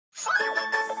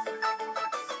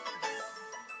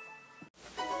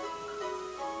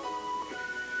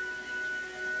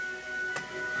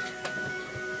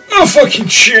Oh, fucking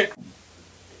shit!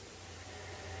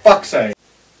 Fuck's sake.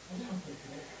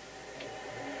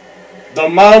 The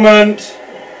moment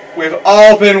we've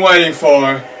all been waiting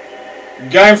for.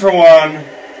 Game for One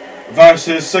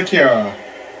versus Sakura.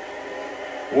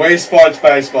 Wii Sports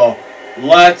Baseball.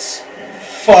 Let's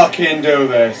fucking do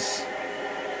this.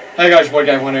 Hey guys, your boy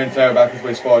Game One here and today back with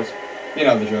Wii Sports. You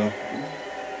know the drill.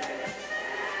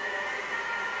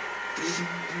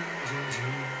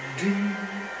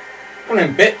 Come on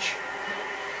in, bitch.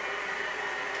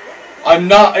 I'm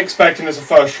not expecting this a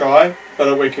first try,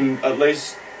 but we can at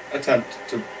least attempt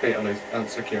to beat at least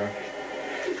Sakura.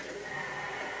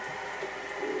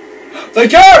 They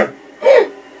go!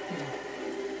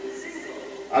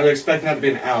 I was expecting that to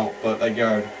be an out, but they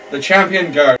go. The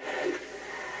champion go.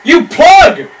 You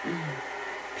plug!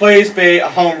 Please be a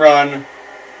home run.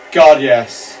 God,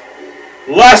 yes.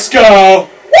 Let's go!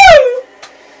 Woo!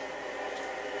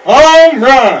 Home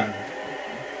run!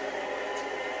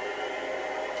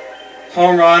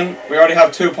 Home run. We already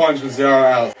have 2 points with 0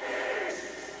 outs.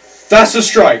 That's a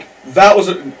strike. That was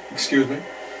a... Excuse me.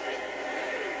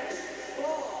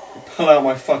 Pull out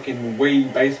my fucking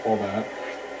Wii baseball bat.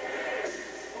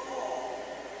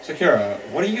 Sakura,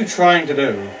 what are you trying to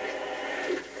do?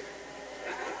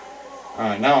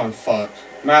 Alright, now I'm fucked.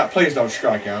 Matt, please don't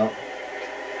strike out.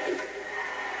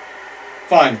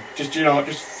 Fine, just, you know what,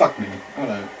 just fuck me. How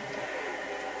about that?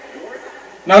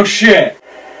 No shit!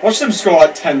 Watch them score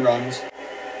like 10 runs.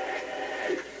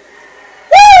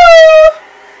 Woo!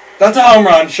 That's a home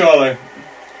run, surely.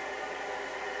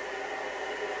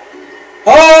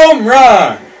 Home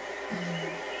run!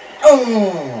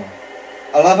 Oh!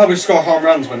 I love how we score home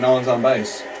runs when no one's on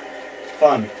base.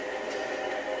 Fun.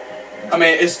 I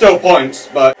mean, it's still points,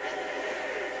 but...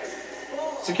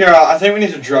 Sakura, I think we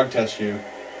need to drug test you.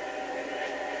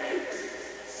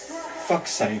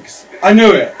 Fuck's sakes. I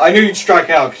knew it. I knew you'd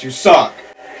strike out because you suck.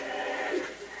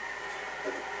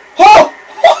 Oh!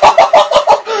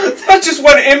 That just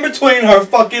went in between her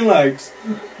fucking legs.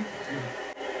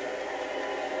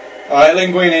 Alright,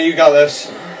 Linguini, you got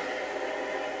this.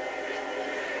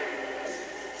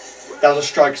 That was a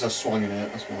strike because I swung in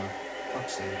it, that's why.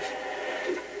 Fuck's sake.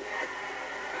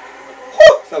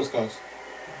 Whew, that was close.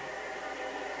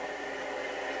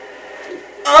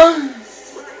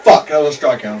 Fuck, that was a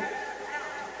strikeout.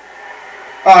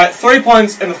 Alright, 3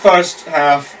 points in the first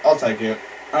half. I'll take it.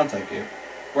 I'll take it.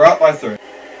 We're up by 3.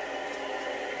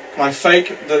 Can I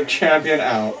fake the champion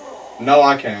out? No,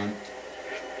 I can't.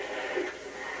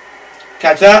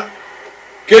 Catch that?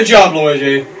 Good job,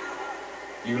 Luigi.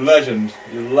 You legend.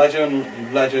 You legend. You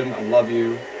legend. I love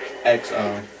you.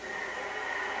 XO.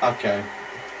 Okay.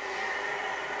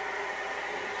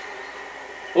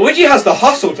 Luigi has the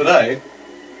hustle today.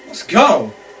 Let's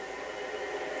go.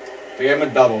 They gave him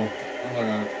a double. Oh my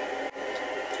god.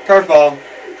 Curveball.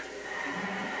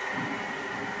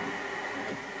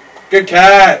 Good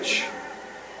catch.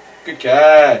 Good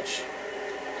catch.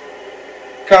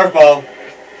 Curveball.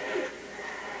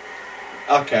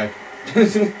 Okay.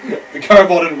 The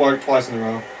curveball didn't work twice in a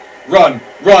row. Run,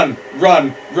 run,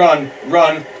 run, run,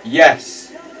 run.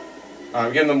 Yes. Alright,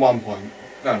 we're giving them 1 point.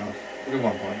 Fair enough. We'll give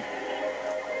 1 point.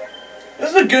 This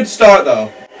is a good start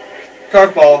though.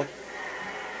 Curveball.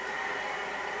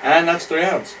 And that's 3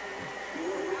 outs.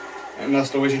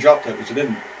 Unless Luigi dropped it, which he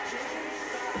didn't.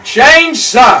 Change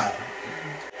side!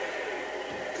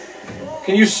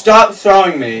 Can you stop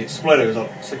throwing me splitters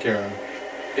at Sakura?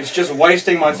 It's just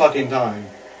wasting my fucking time.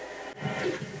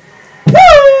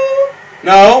 Woo!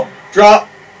 No. Drop.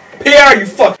 Pierre, you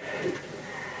fuck.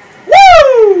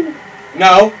 Woo!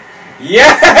 No.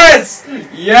 Yes!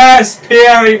 Yes!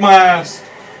 Pierre, eat my ass.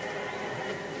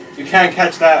 You can't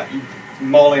catch that, you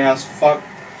molly ass fuck.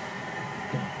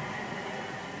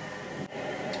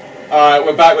 Alright,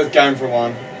 we're back with Game for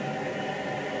One.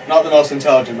 Not the most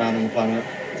intelligent man on the planet.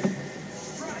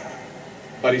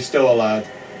 But he's still a lad.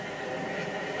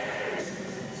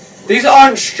 These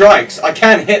aren't strikes. I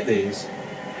can't hit these.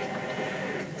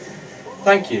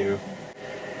 Thank you.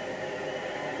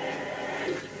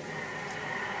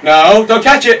 No, don't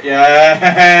catch it.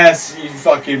 Yes, you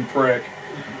fucking prick.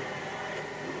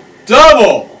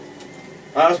 Double!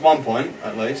 That's 1 point,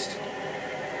 at least.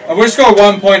 I will score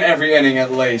 1 point every inning,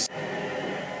 at least.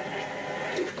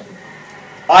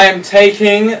 I am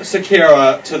taking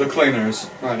Sakura to the cleaners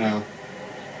right now.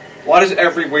 Why does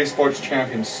every Wii Sports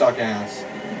champion suck ass?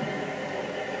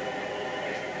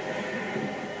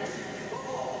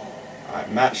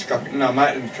 Alright, Matt struck... No,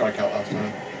 Matt didn't strike out last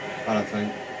time. I don't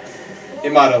think. He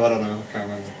might have, I don't know. I can't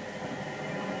remember.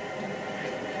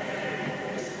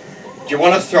 Do you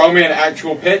want to throw me an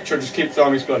actual pitch or just keep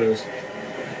throwing me splitters?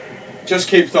 Just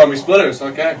keep throwing me splitters,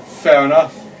 okay? Fair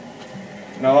enough.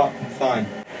 You know what? Fine.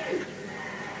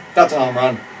 That's a home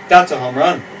run. That's a home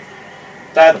run.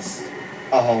 That's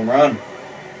a home run.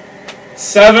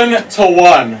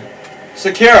 7-1.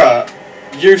 Sakura,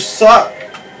 you suck.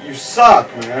 You suck,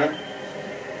 man.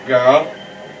 Girl.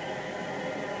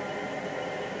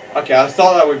 Okay, I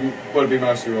thought that would be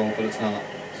Mercy Roll, but it's not.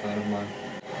 So never mind.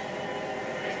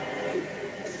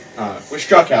 Alright, we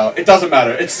struck out. It doesn't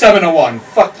matter. It's 7-1.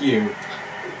 Fuck you.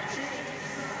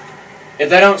 If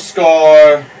they don't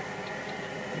score...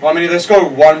 Well, I mean, if they score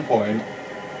 1 point,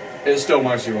 it's still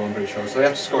Mercy Roll, I'm pretty sure. So they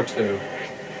have to score 2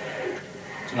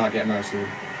 to not get Mercy.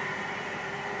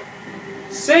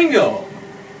 Single!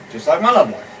 Just like my love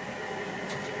life.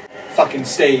 Fucking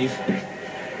Steve.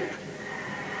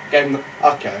 Gave him the...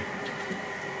 Okay.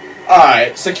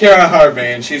 Alright, Sakura heard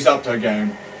me and she's up to her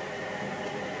game.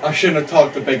 I shouldn't have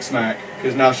talked the big smack,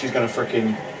 because now she's gonna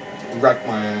freaking wreck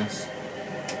my ass.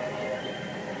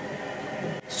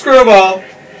 Screwball!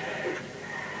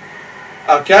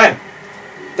 Okay.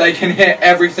 They can hit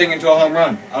everything into a home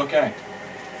run. Okay.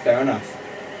 Fair enough.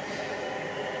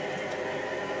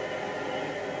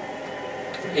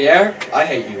 Here, I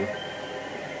hate you.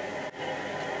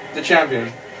 The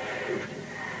champion.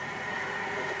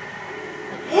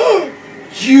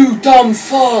 You dumb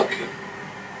fuck!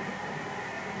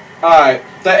 Alright,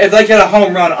 if they get a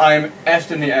home run, I'm effed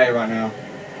in the A right now.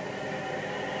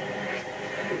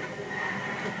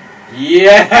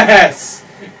 Yes!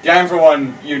 Game for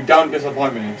 1, you don't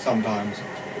disappoint me sometimes.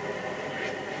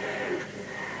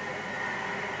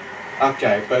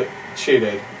 Okay, but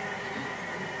cheated.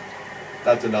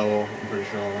 That's a double, I'm pretty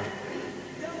sure.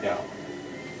 Yeah.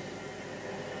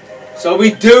 So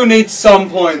we do need some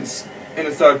points in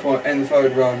the third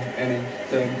run,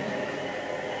 anything.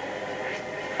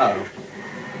 Uh-oh.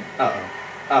 Uh-oh.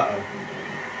 Uh-oh.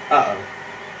 Uh-oh.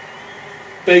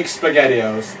 Big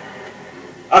SpaghettiOs.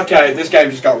 Okay, this game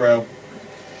just got real.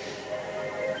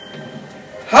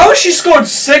 How has she scored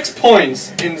 6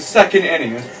 points in the second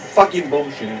inning? That's fucking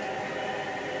bullshit.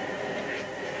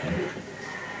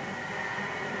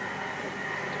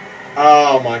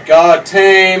 Oh my god,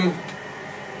 team.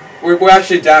 We're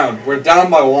actually down. We're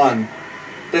down by 1.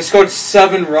 They scored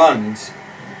 7 runs.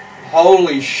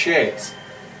 Holy shit.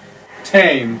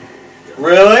 Team.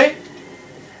 Really?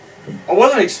 I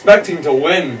wasn't expecting to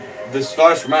win this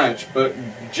first match, but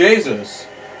Jesus.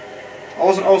 I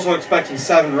wasn't also expecting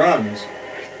 7 runs.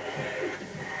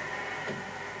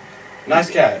 Nice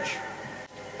catch.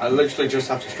 I literally just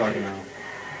have to strike him out.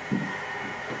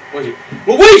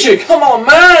 Luigi, come on,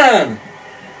 man!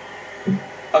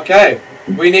 Okay,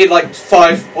 we need like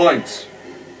 5 points.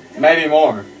 Maybe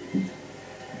more.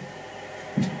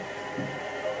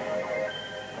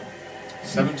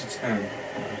 7-10.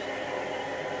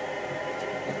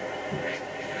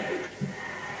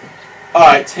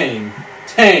 Alright, team.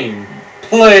 Team,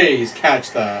 please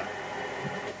catch that.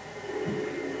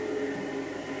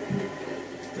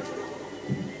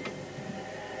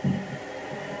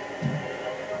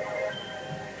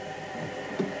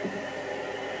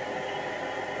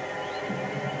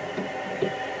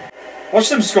 Watch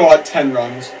them score like 10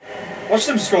 runs. Watch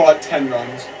them score like 10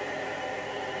 runs.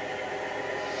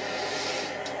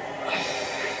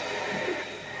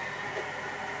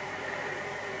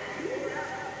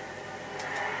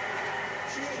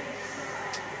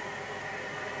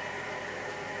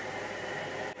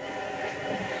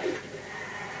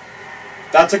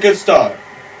 That's a good start.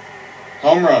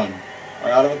 Home run. Or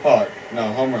out of the park.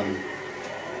 No, home run.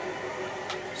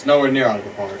 It's nowhere near out of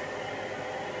the park.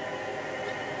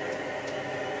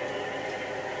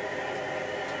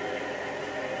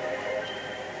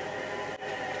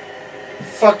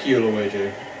 Fuck you,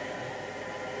 Luigi.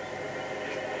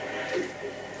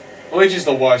 Luigi's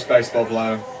the worst baseball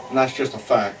player, and that's just a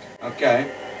fact.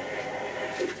 Okay.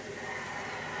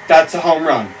 That's a home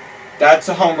run. That's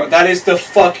a home run. That is the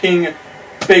fucking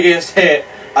biggest hit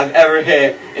I've ever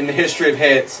hit in the history of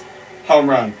hits. Home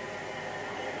run.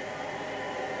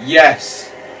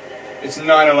 Yes. It's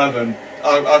 9/11.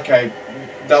 Oh, okay.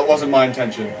 That wasn't my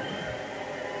intention.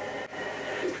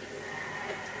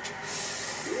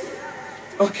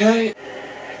 Okay.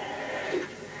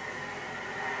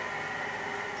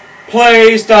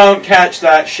 Please don't catch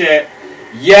that shit.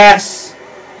 Yes.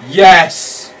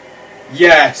 Yes.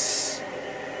 Yes.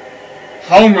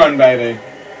 Home run, baby.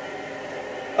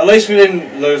 At least we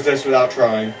didn't lose this without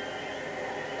trying.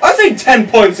 I think 10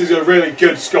 points is a really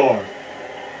good score.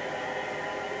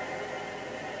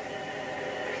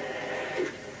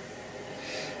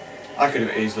 I could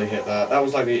have easily hit that. That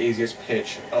was like the easiest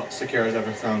pitch Sakura's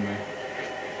ever thrown me.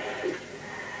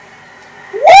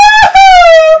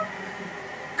 Woohoo!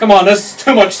 Come on, there's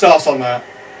too much sauce on that.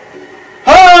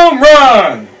 Home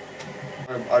run!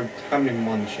 I haven't even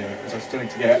won this yet, because I still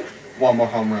need to get one more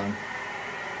home run.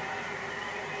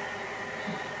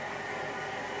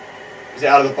 Is it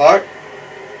out of the park?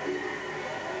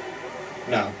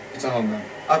 No, it's a home run.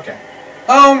 Okay.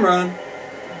 Home run!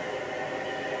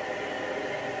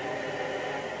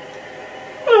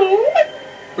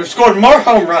 We've scored more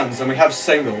home runs than we have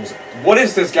singles. What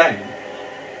is this game?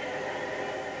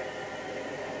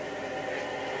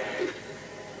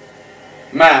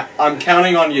 Matt, I'm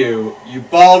counting on you, you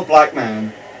bald black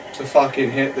man, to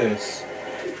fucking hit this.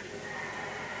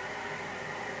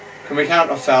 Can we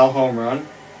count a foul home run?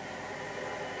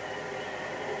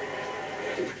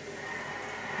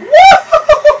 Woo!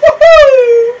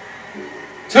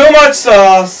 Too much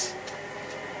sauce!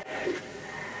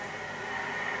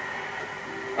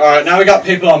 Alright, now we got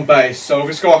people on base, so if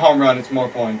we score a home run, it's more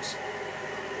points.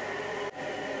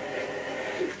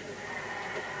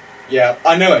 Yeah,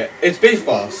 I knew it. It's Beef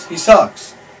Boss. He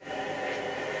sucks.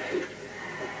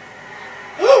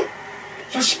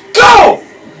 Let's go!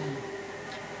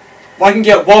 If I can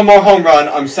get one more home run,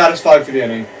 I'm satisfied for the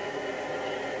inning.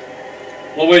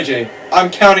 Luigi,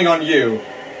 I'm counting on you.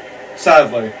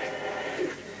 Sadly.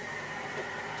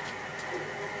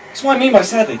 That's what I mean by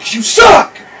sadly, because you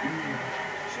suck!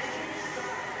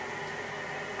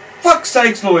 Fuck's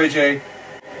sakes, Luigi.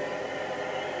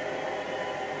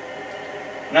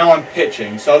 Now I'm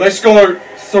pitching. So they score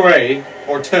 3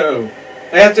 or 2.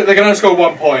 They can only score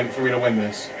 1 point for me to win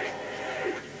this.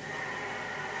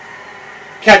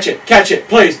 Catch it,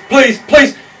 please, please,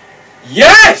 please.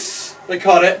 Yes! They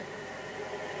caught it.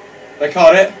 They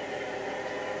caught it.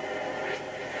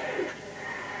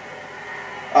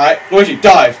 Alright, Luigi,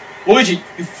 dive. Luigi,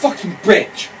 you fucking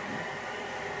bitch.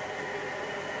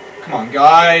 Come on,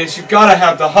 guys. You've got to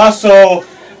have the hustle.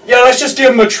 Yeah, let's just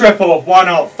give him a triple. Why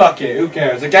not? Fuck it. Who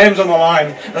cares? The game's on the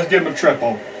line. Let's give him a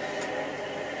triple.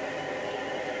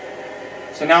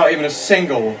 So now even a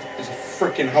single is a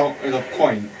freaking is a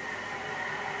point.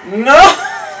 No!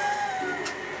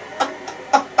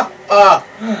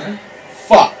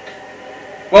 Fuck.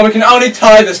 Well, we can only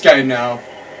tie this game now.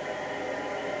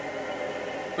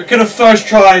 We could have first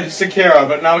tried Sekiro,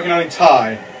 but now we can only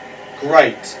tie.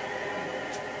 Great.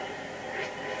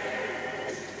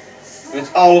 It's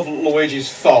all of Luigi's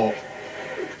fault.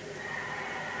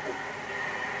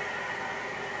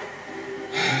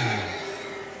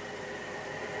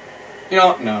 You know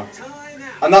what? No.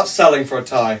 I'm not selling for a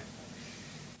tie.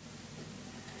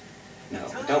 No,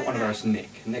 I don't want to verse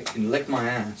Nick. Nick can lick my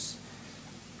ass.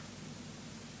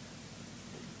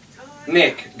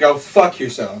 Nick, go fuck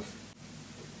yourself.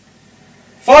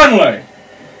 Finally!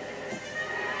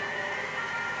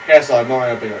 Guess like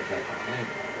Mario be okay.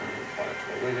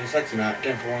 Sexy Matt,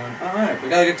 game for 1. Alright, we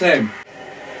got a good team.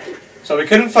 So we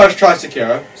couldn't first try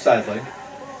Sekiro, sadly.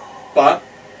 But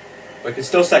we can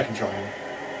still second try him.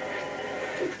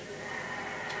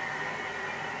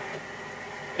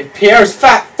 If Pierre's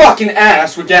fat fucking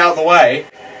ass would get out of the way.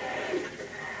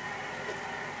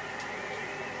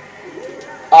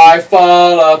 I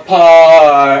fall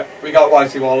apart. We got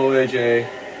Whitey Waluigi.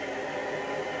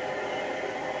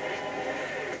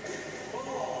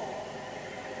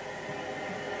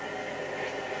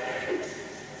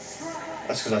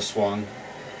 That's because I swung.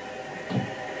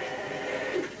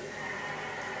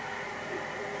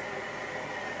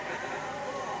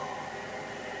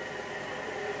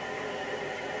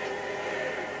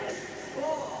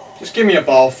 Just give me a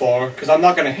ball 4, because I'm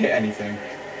not going to hit anything.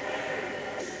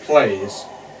 Please.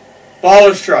 Ball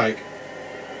or strike.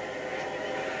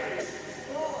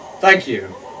 Thank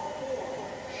you.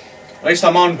 At least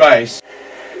I'm on base.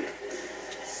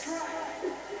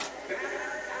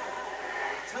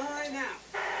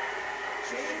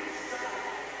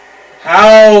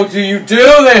 How do you do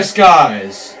this,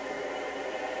 guys?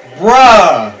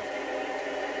 Bruh!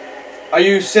 Are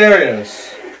you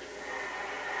serious?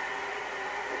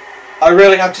 I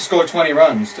really have to score 20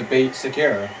 runs to beat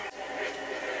Sekiro.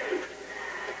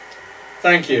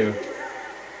 Thank you.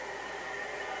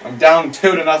 I'm down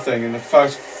 2-0 in the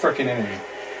first frickin' inning.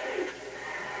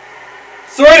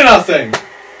 3-0!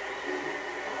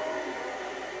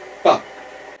 Fuck.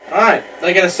 Alright,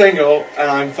 they get a single, and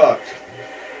I'm fucked.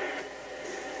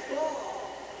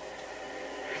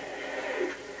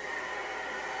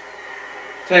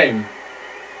 Team.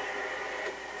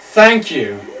 Thank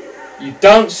you. You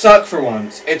don't suck for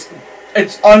once.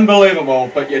 It's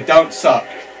unbelievable, but you don't suck.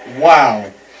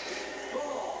 Wow.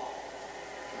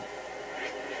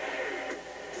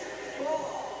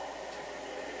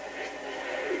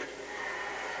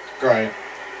 Great.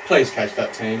 Please catch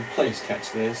that, team. Please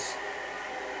catch this.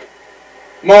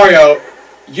 Mario,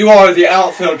 you are the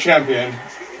outfield champion.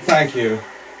 Thank you.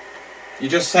 You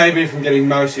just saved me from getting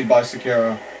mercied by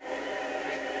Sakura.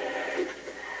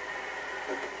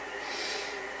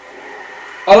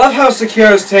 I love how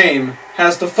Sakura's team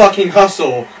has the fucking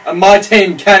hustle, and my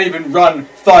team can't even run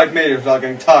 5 meters without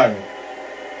getting tired.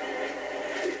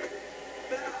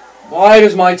 Why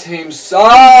does my team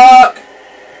suck?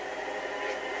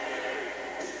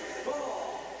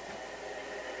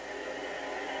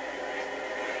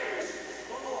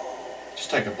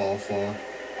 Just take a ball for.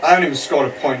 I haven't even scored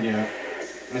a point yet,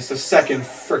 and it's the second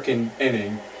frickin'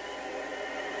 inning.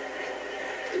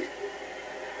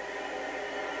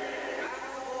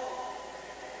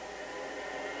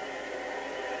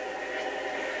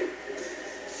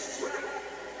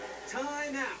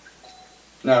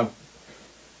 No.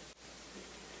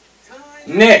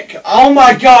 Nick! Oh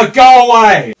my god, go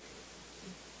away!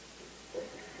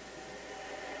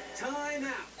 Time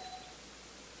out.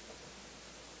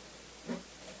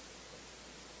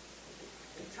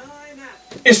 Time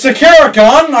out. Is Sakura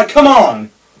gone? Like, come on!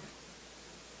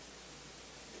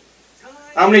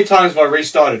 How many times have I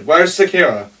restarted? Where's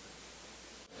Sakura?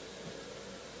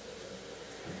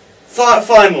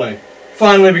 Finally!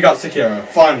 Finally we got Sakura.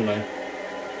 Finally.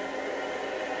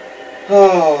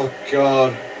 Oh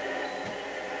god.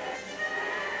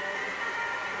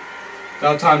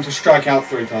 Now time to strike out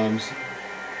 3 times.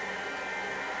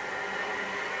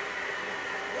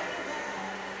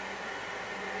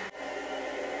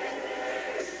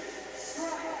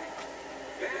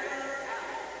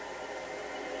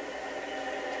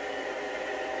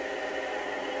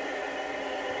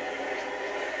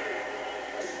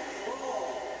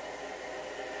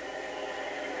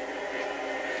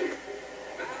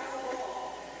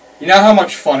 You know how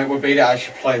much fun it would be to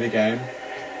actually play the game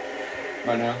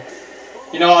right now?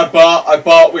 You know, I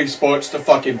bought Wii Sports to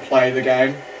fucking play the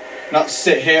game, not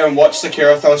sit here and watch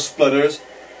Sakura throw splitters.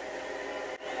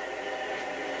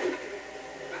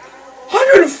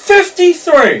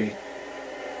 153!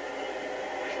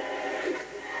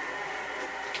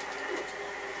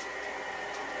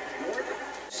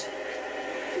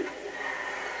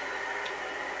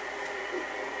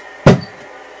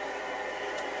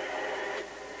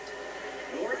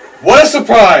 What a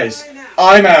surprise!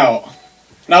 I'm out.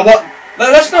 Now what?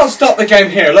 Let's not stop the game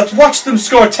here. Let's watch them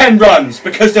score 10 runs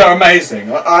because they're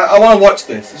amazing. I want to watch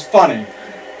this. It's funny.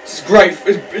 It's great.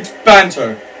 It's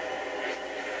banter.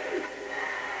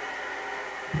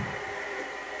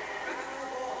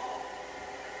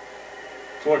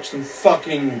 To watch them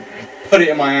fucking put it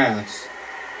in my ass.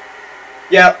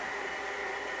 Yep.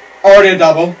 Already a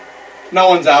double. No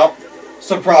one's out.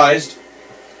 Surprised.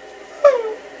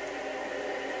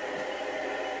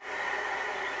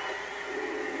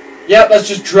 Yep, let's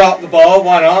just drop the ball,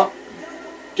 why not?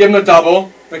 Give them a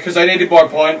double, because they needed more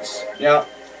points. Yeah.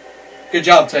 Good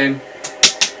job, team.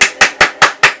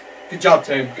 Good job,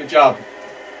 team. Good job.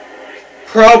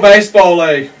 Pro Baseball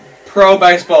League. Pro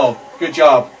Baseball. Good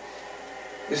job.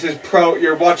 This is pro,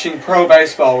 you're watching Pro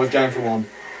Baseball with Game for One.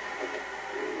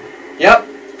 Yep,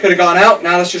 could have gone out,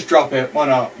 now let's just drop it. Why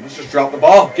not? Let's just drop the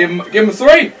ball. Give him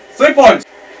 3. 3 points.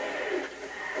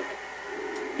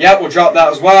 Yep, we'll drop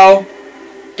that as well.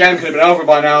 Game could have been over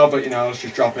by now, but you know, let's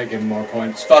just drop it, give him more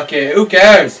points. Fuck it, who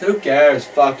cares? Who cares?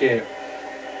 Fuck it.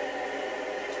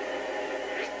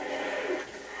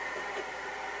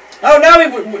 Oh, now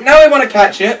we want to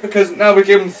catch it, because now we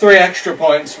give him 3 extra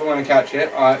points if we want to catch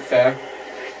it. Alright, fair.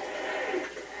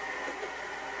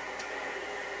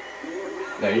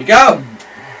 There you go.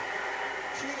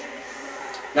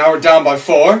 Now we're down by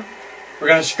 4. We're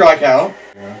going to strike out.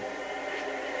 Yeah.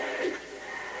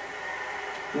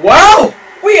 Wow!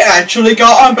 We actually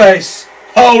got on base!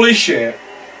 Holy shit!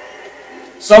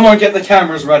 Someone get the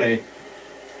cameras ready.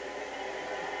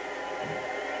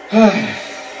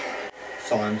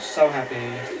 So I'm so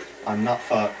happy I'm not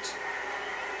fucked.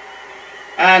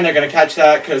 And they're gonna catch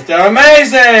that because they're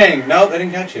amazing! No, they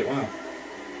didn't catch it. Wow.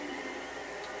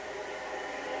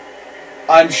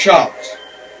 I'm shocked.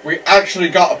 We actually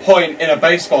got a point in a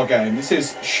baseball game. This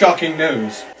is shocking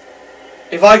news.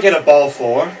 If I get a ball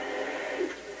 4...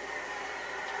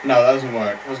 No, that doesn't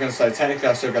work. I was going to say, technically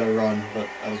I still got to run, but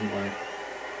that doesn't work.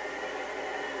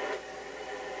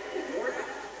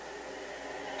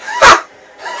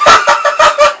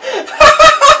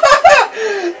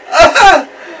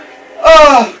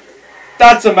 Oh,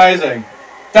 that's amazing.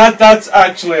 That's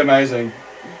actually amazing.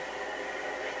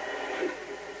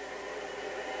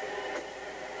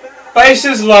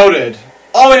 Bases loaded.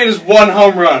 All we need is 1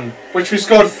 home run, which we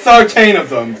scored 13 of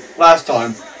them last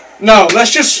time. No, let's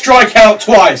just strike out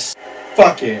twice.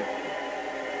 Fuck it.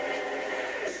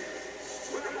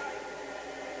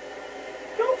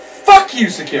 Fuck you,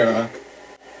 Sakura.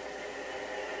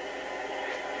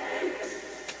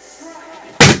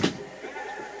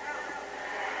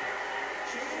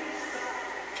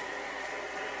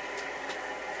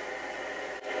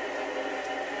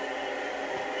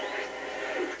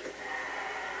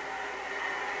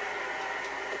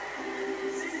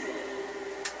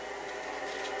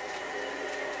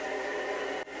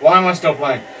 Why am I still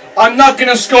playing? I'm not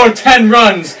gonna score 10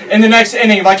 runs in the next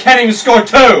inning if I can't even score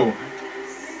 2!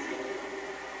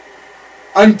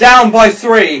 I'm down by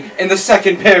 3 in the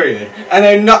second period, and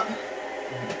they're not...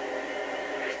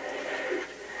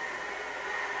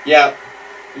 Yep.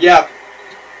 Yep.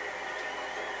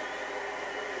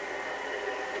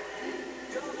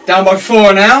 Down by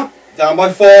 4 now. Down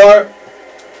by 4.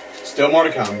 Still more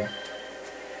to come.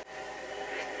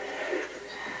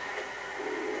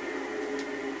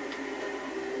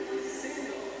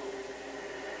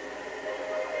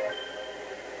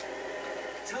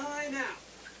 Time out.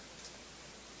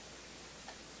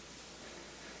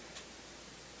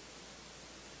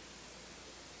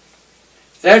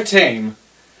 Their team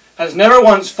has never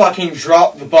once fucking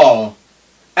dropped the ball.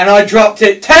 And I dropped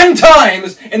it 10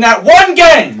 times in that one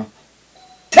game!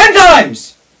 10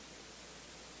 times!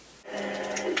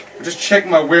 I'll just check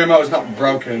my Wiimote is not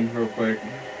broken real quick.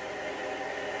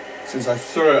 Since I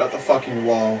threw it at the fucking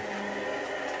wall.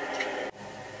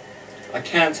 I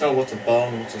can't tell what's a ball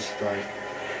and what's a strike.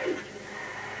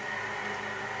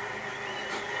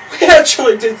 We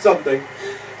actually did something!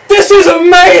 This is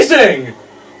amazing!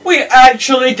 We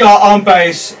actually got on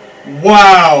base.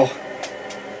 Wow!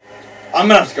 I'm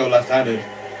gonna have to go left-handed.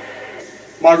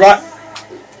 My right...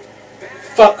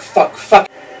 Fuck.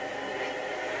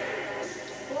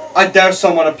 I dare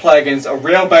someone to play against a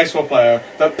real baseball player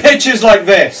that pitches like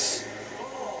this.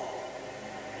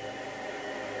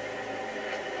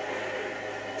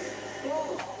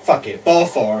 Fuck it, ball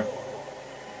 4.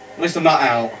 At least I'm not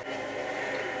out.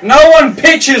 No one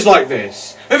pitches like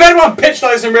this! If anyone pitched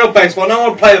like this in real baseball, no one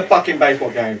would play the fucking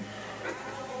baseball game.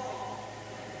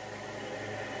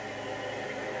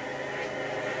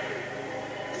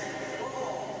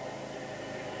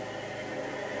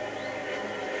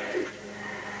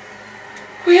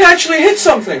 We actually hit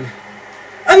something!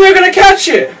 And they're gonna catch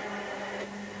it!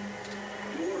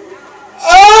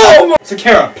 Oh my...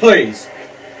 Sakura, please!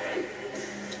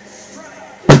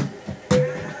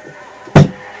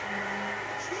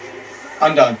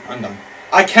 I'm done.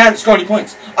 I can't score any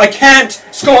points. I can't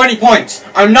score any points.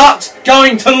 I'm not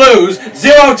going to lose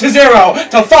 0-0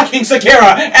 to fucking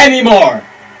Sakura anymore.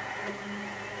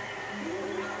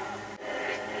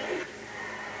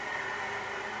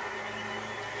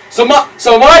 So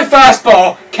my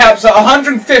fastball caps at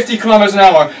 150 kilometers an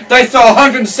hour. They throw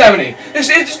 170.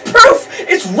 It's proof.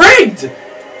 It's rigged.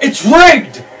 It's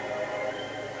rigged.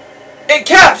 It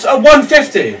caps at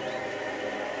 150.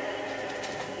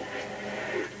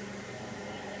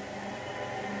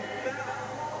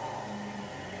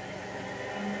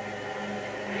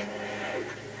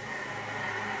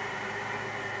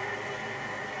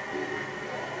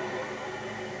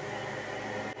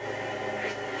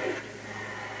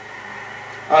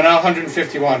 Oh, now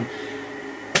 151.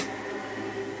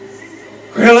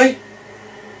 Really?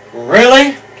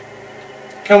 Really?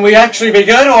 Can we actually be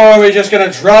good, or are we just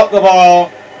going to drop the ball?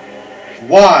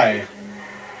 Why?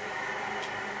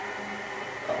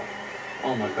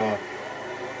 Oh my god.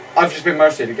 I've just been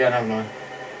mercied again, haven't I?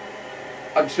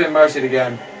 I've just been mercied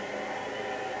again.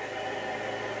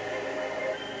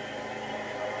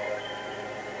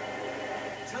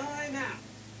 Time out.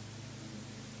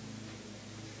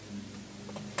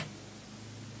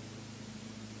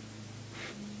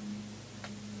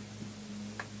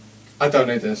 I don't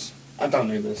need this. I don't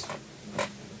need this.